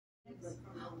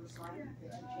on the slide.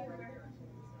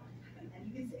 And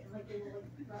you can say, like, they were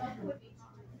like,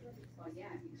 so yeah,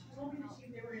 she told me that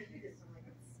they were going to do this. I'm like,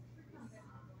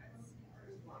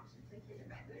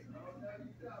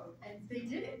 and they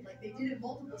did it. Like, they did it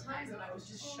multiple times, and I was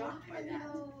just shocked by that.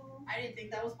 I didn't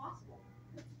think that was possible.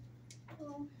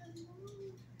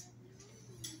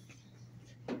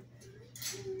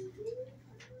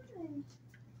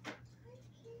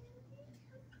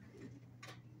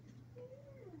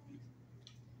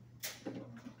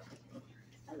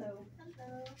 Hello.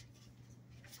 Hello.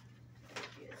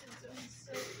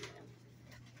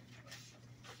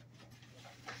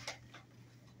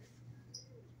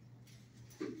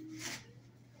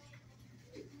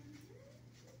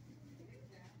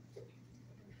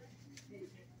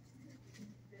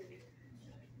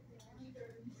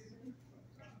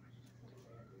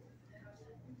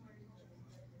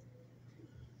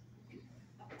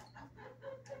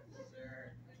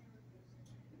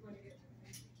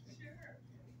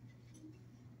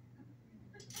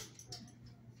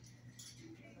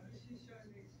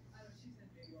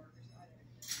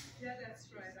 Yeah, that's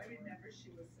right. I remember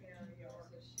she was in New York,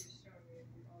 so she showed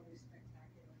me all these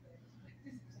spectacular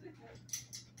things.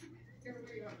 Here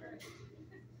we are.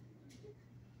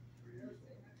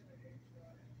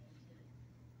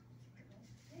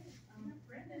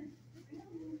 Brendan.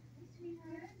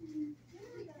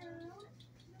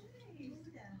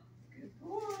 Good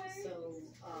boy. So,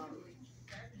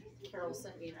 Carol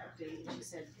sent me an update, and she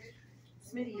said,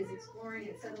 Smitty is exploring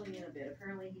and settling in a bit.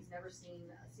 Apparently, he's never seen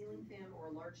a ceiling fan or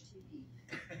a large TV.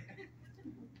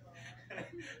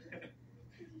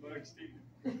 Large TV.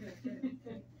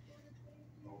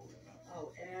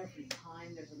 Oh, every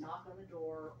time there's a knock on the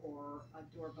door or a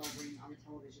doorbell ring on the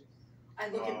television, I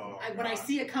look at when I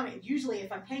see it coming. Usually,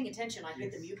 if I'm paying attention, I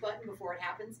hit the mute button before it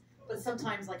happens. But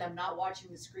sometimes, like, I'm not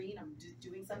watching the screen, I'm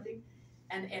doing something,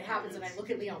 and it happens, and I look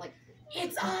at Leo, I'm like,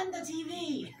 it's on the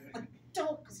TV.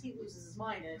 Don't, because he loses his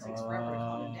mind and it takes forever to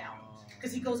calm him down.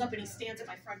 Because he goes up and he stands at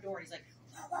my front door and he's like,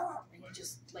 wah, wah, wah, and he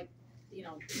just, like, you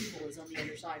know, evil is on the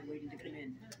other side waiting to come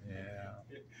in. Yeah.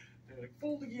 They're like,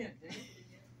 fold again.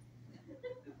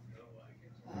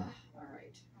 All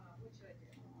right. What should I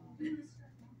do?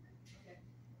 Okay.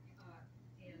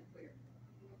 And where?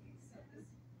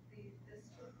 So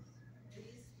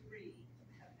these three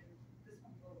have been, this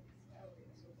one will be, okay,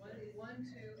 so one,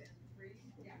 two, and three.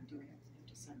 Yeah. I do have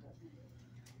to send a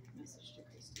message to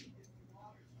Christine.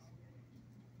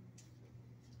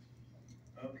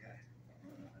 Okay.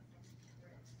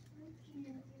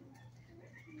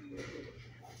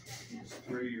 He's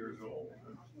 3 years old.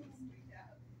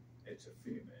 It's a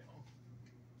female.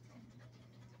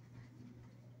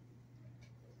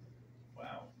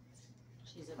 Wow.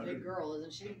 She's a big girl,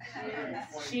 isn't she?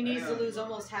 She needs to lose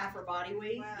almost half her body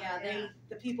weight. Wow, Yeah,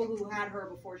 the people who had her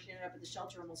before she ended up at the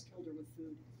shelter almost killed her with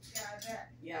food. Yeah, I bet.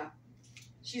 Yeah.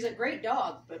 She's a great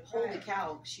dog, but holy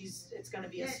cow, it's going to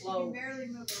be a slow. She can barely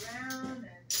move around,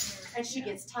 And she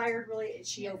gets tired really, and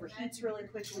she overheats really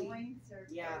quickly. Joints are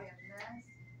Yeah. really a mess.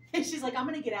 And she's like, I'm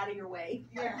going to get out of your way.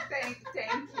 Yeah, thank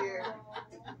you.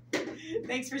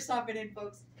 Thanks for stopping in,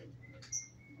 folks. That's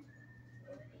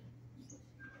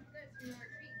more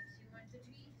treats. You want the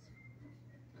treats?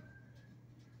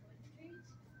 Want the treats?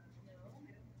 No, I don't want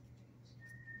treats.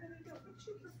 But would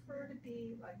you prefer to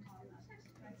be like on a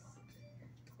nice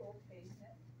cool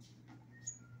pavement?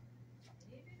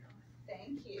 Maybe not.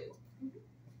 Thank you.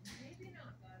 Maybe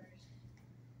not, Butters.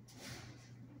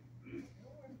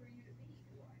 Nowhere for you to be,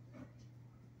 do I?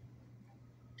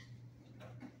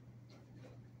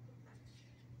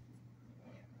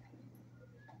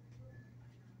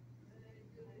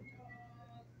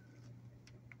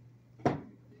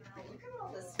 Wow, look at all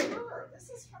this fur. This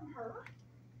is from her.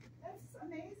 That's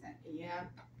amazing. Yeah.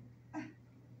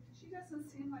 She doesn't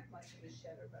seem like much of a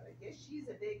shedder, but I guess she's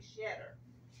a big shedder.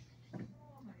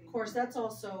 Of course, that's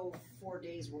also 4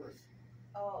 days worth,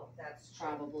 Oh, that's true.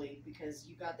 probably, because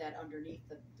you got that underneath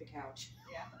the couch.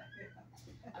 Yeah.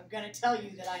 I'm going to tell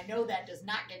you that I know that does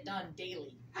not get done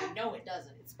daily. I know it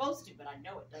doesn't. It's supposed to, but I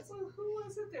know it doesn't. Well, who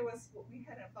was it? We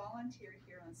had a volunteer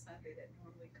here on Sunday that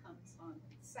normally comes on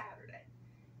Saturday.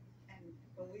 And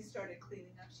when we started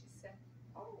cleaning up, she said,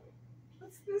 oh,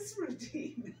 what's this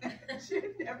routine? She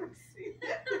had never seen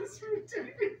this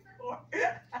routine before.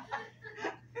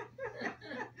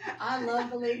 I love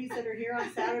the ladies that are here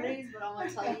on Saturdays, but I'm going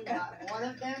to tell you, not one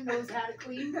of them knows how to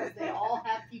clean because they all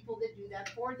have people that do that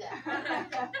for them.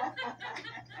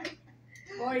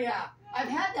 Oh, yeah. I've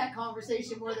had that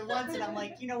conversation more than once, and I'm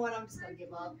like, you know what? I'm just going to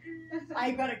give up.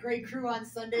 I've got a great crew on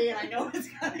Sunday, and I know it's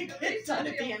going to get done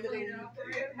at the end of the week.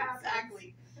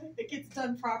 Exactly. it gets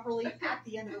done properly at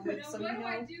the end of the week. Now, So what you do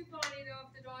I know, do, Bonnie, though,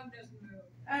 if the dog doesn't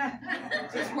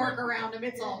move? just work around him.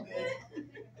 It's all good.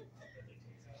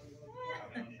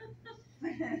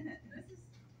 This is.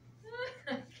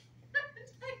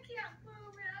 I can't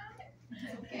move it.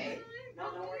 Okay. No,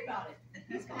 don't worry about it.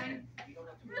 He's fine. You don't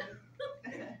have to move.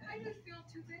 I just feel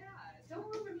too bad. Don't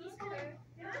move him. He's good.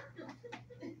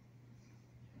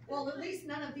 Well, at least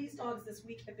none of these dogs this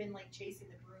week have been like chasing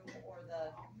the broom or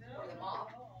the mop,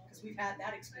 because we've had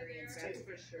that experience That's too.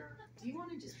 for sure. Do you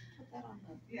want to just put that on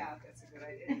the? Yeah, that's a good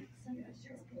idea.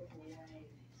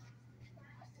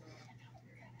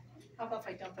 How about if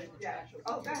I dump it in the Yeah. trash?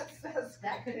 Oh, that's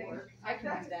That could work. I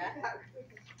can do that.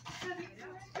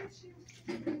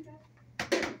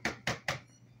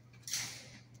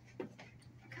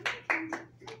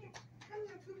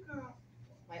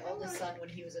 My oldest son, when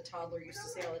he was a toddler, used to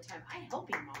say all the time, "I'm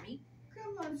helping, mommy."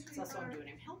 Come on, Because that's what I'm sweetheart. doing.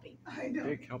 I'm helping. I know.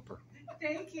 Big helper.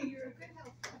 Thank you. You're a good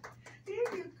helper.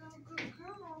 There you go, good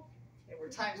girl. There were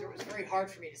times where it was very hard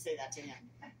for me to say that to him.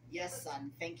 Yes,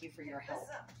 son. Thank you for your help.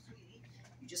 What's up, sweetie?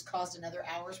 You just caused another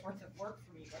hour's worth of work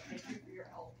for me, but thank you for your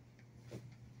help.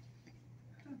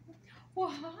 Well,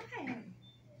 hi.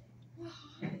 Well,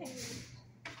 hi.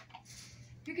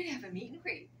 You're going to have a meet and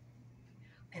greet.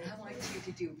 And I want you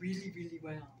to do really, really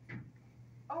well.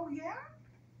 Oh, yeah?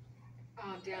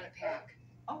 Down at PACC.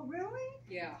 Oh, really?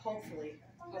 Yeah. Hopefully.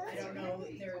 Oh, I that's don't know.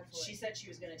 great. She said she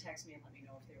was going to text me and let me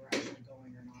know if they were actually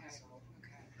going or not. Okay. So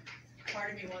Okay.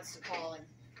 part of me wants to call and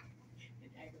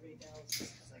aggravate Dallas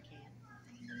just because I can.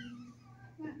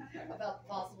 About the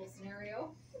possible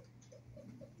scenario.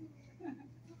 I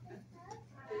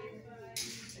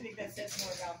think that says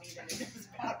more about me than it does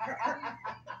about her.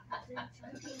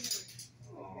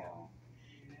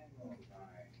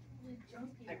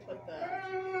 I put the.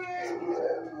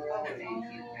 Oh,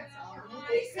 thank you. That's all.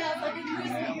 He sounds like a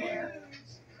grizzly bear.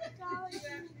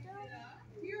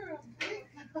 You're a big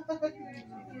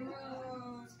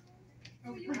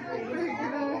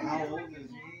How old is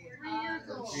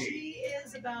he? She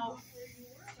is about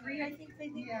 3, I think they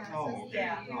think. Yeah. Oh.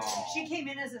 Yeah. Oh. She came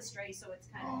in as a stray, so it's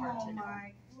kind of hard Oh to know.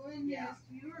 my goodness, Yeah.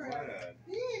 you're What a a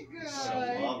big So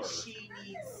guy. lover. She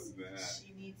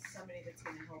needs somebody that's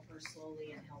going to help her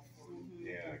slowly and helpfully.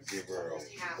 Yeah, give her a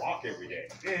walk every day.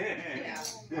 Yeah.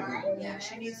 Yeah,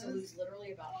 she needs to lose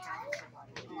literally about half of her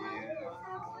body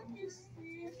weight.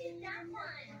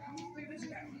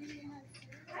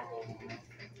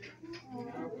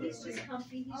 He's just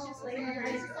comfy. He's just laying there.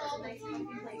 He's all nice,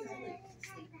 comfy place to sleep.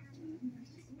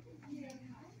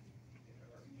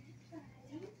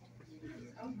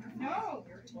 No,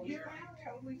 You're totally you're fine.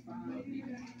 totally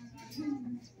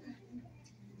fine.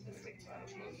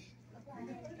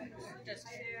 Just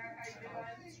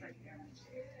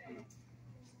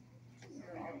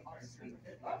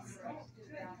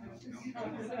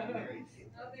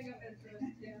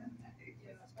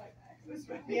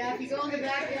yeah, if you go in the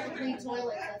back, you have to clean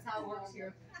toilets. That's how it works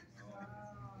here.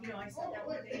 You know, I said that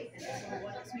one day, and this little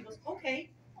one looks at me and goes, "Okay."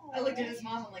 I looked at his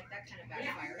mom and like, that kind of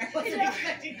backfired. I wasn't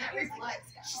expecting that reply.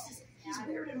 She says, "He's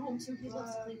weird at home too. He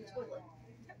loves to clean the toilet."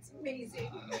 That's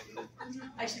amazing.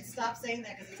 I should stop saying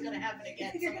that because it's going to happen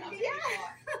again. So I'm gonna have to be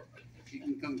quiet. You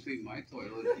can come clean my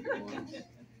toilet if you want.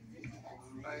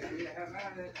 Right, yeah, have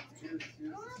at it. Here's the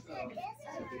stuff.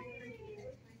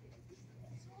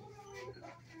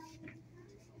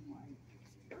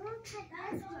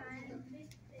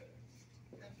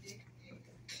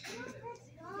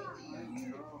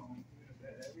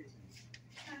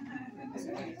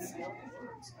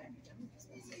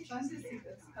 Fun to see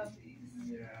those puppies.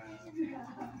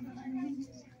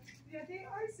 Yeah, they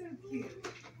are so cute.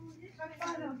 Have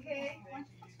fun, okay?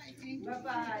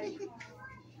 Bye-bye. So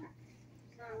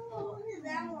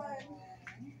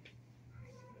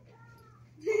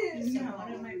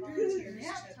one of my volunteers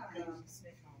took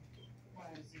Smith home.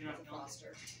 Was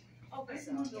foster. Okay,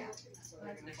 so yeah, so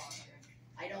they're gonna foster.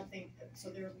 I don't think so.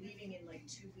 They're leaving in like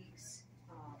 2 weeks.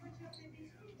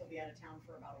 They'll be out of town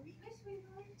for about a week.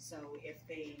 So if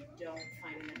they don't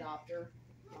find an adopter,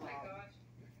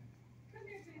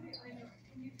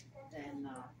 then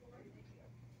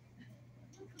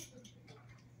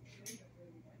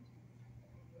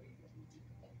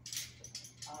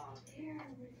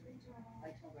I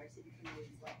told her, I said, you can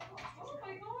always let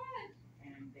fosters know,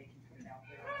 and they can put it out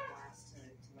there on blast to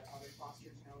let other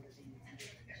fosters know that they need to.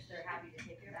 If they're happy to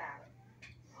take it back,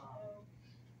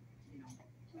 you know.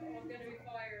 I'm gonna be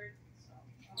fired. So.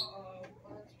 Uh-oh.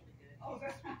 Well, that's really good. Oh,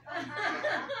 that's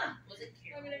Was it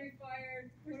I'm gonna be fired.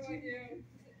 What do I do?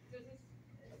 Does this,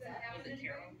 is that happening?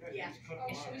 Yeah. Oh,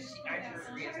 I heard yeah.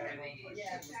 the other lady.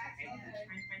 Yeah. She was like, "Hey, trying to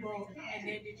find Well, and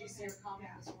then did you see her comment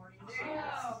this morning? She Oh,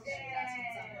 asked something,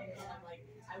 and I'm like,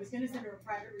 I was gonna send her a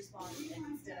private response, and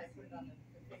instead I put it on the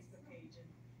Facebook page, and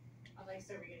I'm like,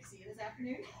 so are we gonna see you this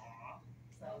afternoon?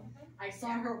 So, I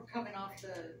saw her coming off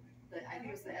the I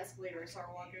think it was the escalator, I saw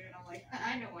her walking, and I'm like,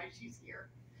 I know why she's here.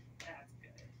 That's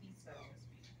good. He's so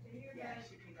sweet. Yeah,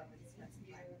 she came up and spent some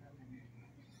time with him.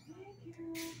 Thank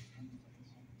you.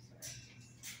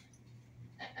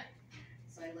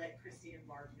 So I let Christy and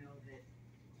Barb know that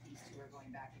these two are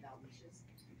going back without leashes.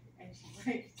 And she's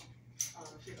like,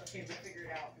 she's okay, we'll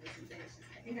figure it out. And I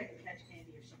think I can catch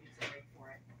Candy if she makes a break for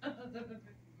it.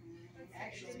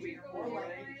 Actually, we're more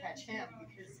likely to catch him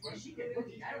because she can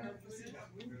boogie. I don't know if you see her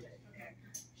move it.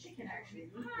 She can actually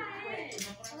move pretty quick.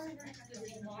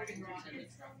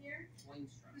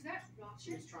 Who's that?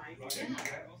 She was trying to get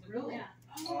her. Really? No.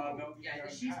 Yeah,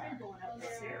 she's been going up the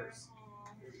stairs.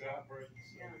 It was outbreak, so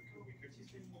Yeah. we couldn't.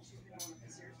 She's been going up the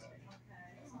stairs today.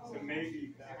 So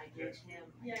maybe And I back gave next him.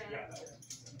 week. Yeah.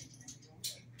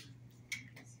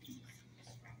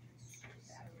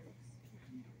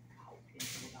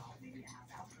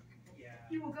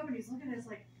 He woke up and he's looking at us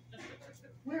like,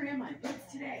 where am I?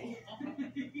 What's today?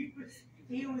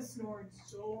 he was snoring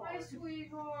so Hi, hard.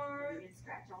 sweetheart. He had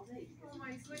scratch all day. Oh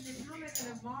my goodness, how am I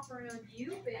gonna mop around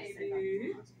you, I said,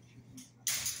 baby?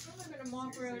 How am I gonna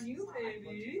mop around you,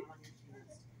 baby?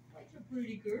 That's a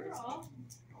pretty girl.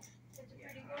 That's a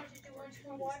pretty girl. Did you want some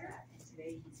more water?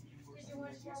 Today he's eating worse. Did you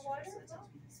want some more water? He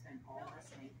spent all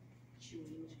last night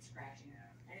chewing and scratching.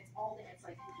 And it's all it's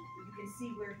like you can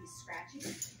see where he's scratching,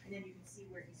 and then you can see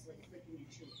where he's like clicking and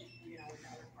chewing, you know, in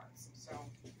other parts. So.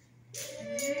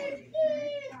 Hey,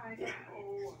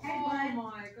 Oh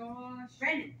my gosh.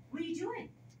 Brandon, what are you doing?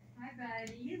 Hi,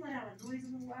 buddy. He let out a noise a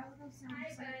little while ago.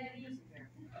 Hi, buddy.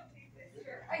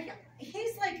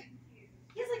 He's like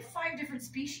 5 different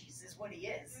species is what he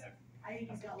is. I think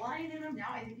he's got a lion in him.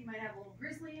 Now I think he might have a little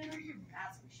grizzly in him.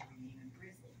 That's what we should be naming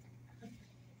Grizzly.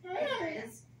 There he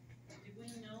is. Did we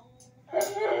know?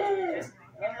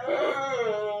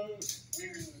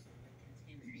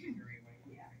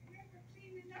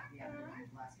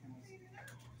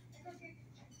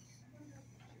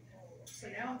 So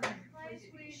now I'm going to Hi,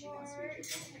 sweetheart.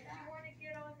 You want to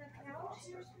get on the couch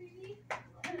here, sweetie?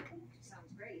 Sounds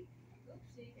great.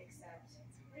 Oopsie. Except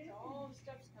All the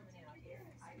stuff's coming out here.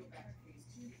 I go back to phase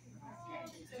 2. Oh, He's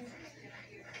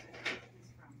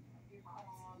from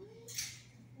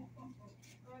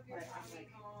love your Tommy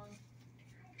Kong.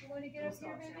 You want to get up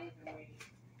here, baby?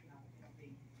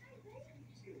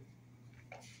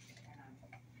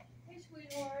 Hey,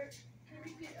 sweetheart. Can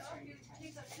you get up? You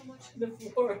take up so much of the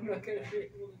floor. I'm not going to be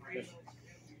able to breathe.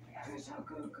 You're so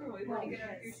good, girl. You want to get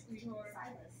up here, sweetheart?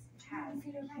 Silas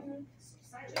Get up here.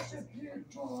 Just a big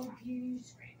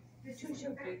doggies. Just a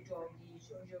big doggies.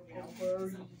 Just a big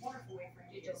birdie.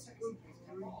 Just a good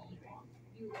birdie.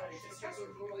 You are just a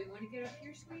good girl. You want to get up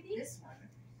here, sweetie? This one.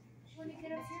 You want to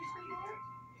get up here, sweetheart?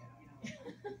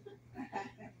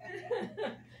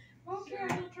 Okay, I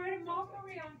will try to mop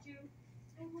around you.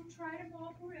 I will try to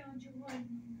mop around you, honey.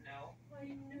 No. I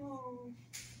know.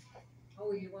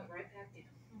 Oh, you went right back down.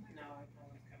 No, I thought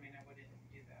I was coming. I wouldn't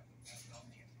do that. But that's all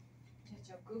me. Such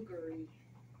a good girl.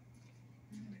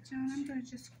 John, I'm gonna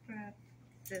just grab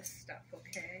this stuff,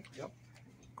 okay?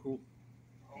 Cool.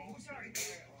 Oh, Sorry.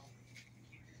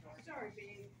 Sorry,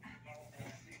 babe.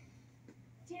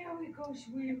 There we go,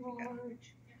 sweetheart.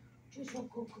 Just a good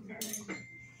girl. Just a good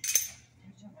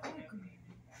girl.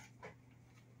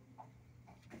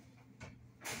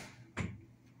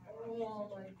 Oh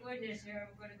my goodness, here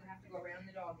I'm gonna have to go around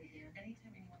the dog again.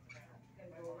 anytime anyone's around.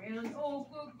 Gotta go around. Oh,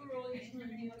 good girl,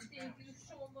 honey. Thank you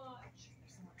so much.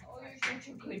 Oh, you're such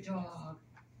a good dog.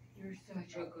 You're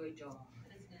such a good dog.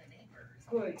 But it's the neighbors.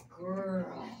 Good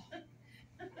girl.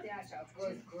 That's a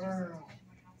good girl.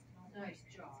 Nice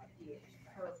job, dear.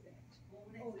 Perfect.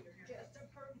 Oh, you're just a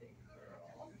perfect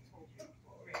girl.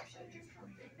 You're such a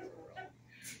perfect girl.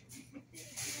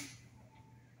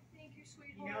 Thank you, You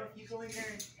sweetheart. know, if you go in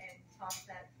there and toss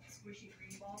that squishy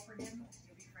green ball for him,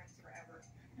 you'll be friends forever.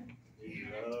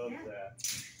 Love Yeah. that.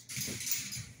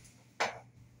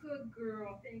 Good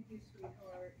girl. Thank you,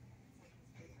 sweetheart.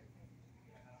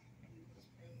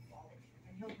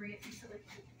 And he'll bring it, he's like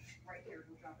right here,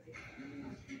 he'll drop it in.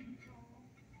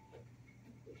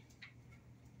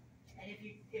 And if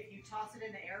you toss it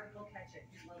in the air, he'll catch it.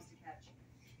 He loves to catch.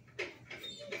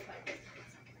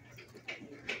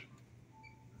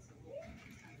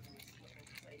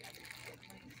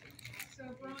 So,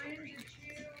 Brian, did you, have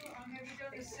you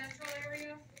done the central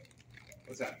area?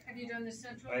 What's that? Have you done the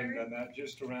central I haven't area? done that,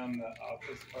 just around the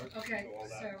office part. Okay, all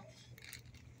that. so.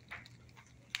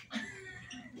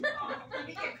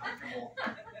 Get comfortable.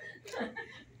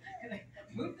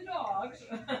 Move the dog.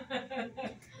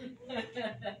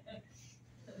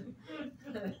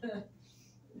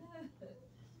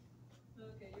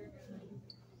 Okay, you're good.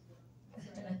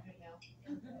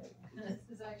 This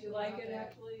is actually you like it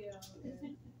actually? Yeah. Okay.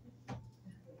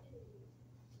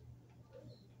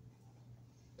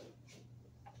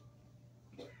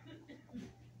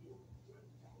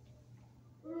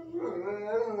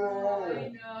 I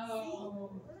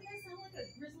know. Doesn't that sound like a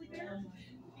grizzly bear?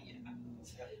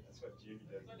 That's what Jimmy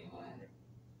does.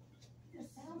 The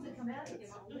sounds that come out of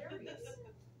him are hilarious.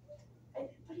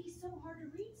 But he's so hard to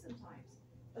read sometimes.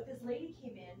 But this lady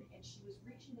came in and she was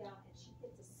reaching down and she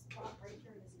hit the spot right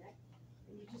here in his neck.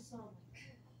 And you just saw him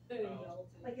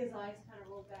like his eyes kind of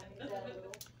rolled back in his head a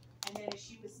little. And then as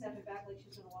she was stepping back like she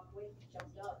was going to walk away, he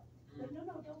jumped up. Like, no,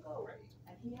 don't go.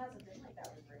 And he hasn't been like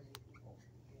that with her.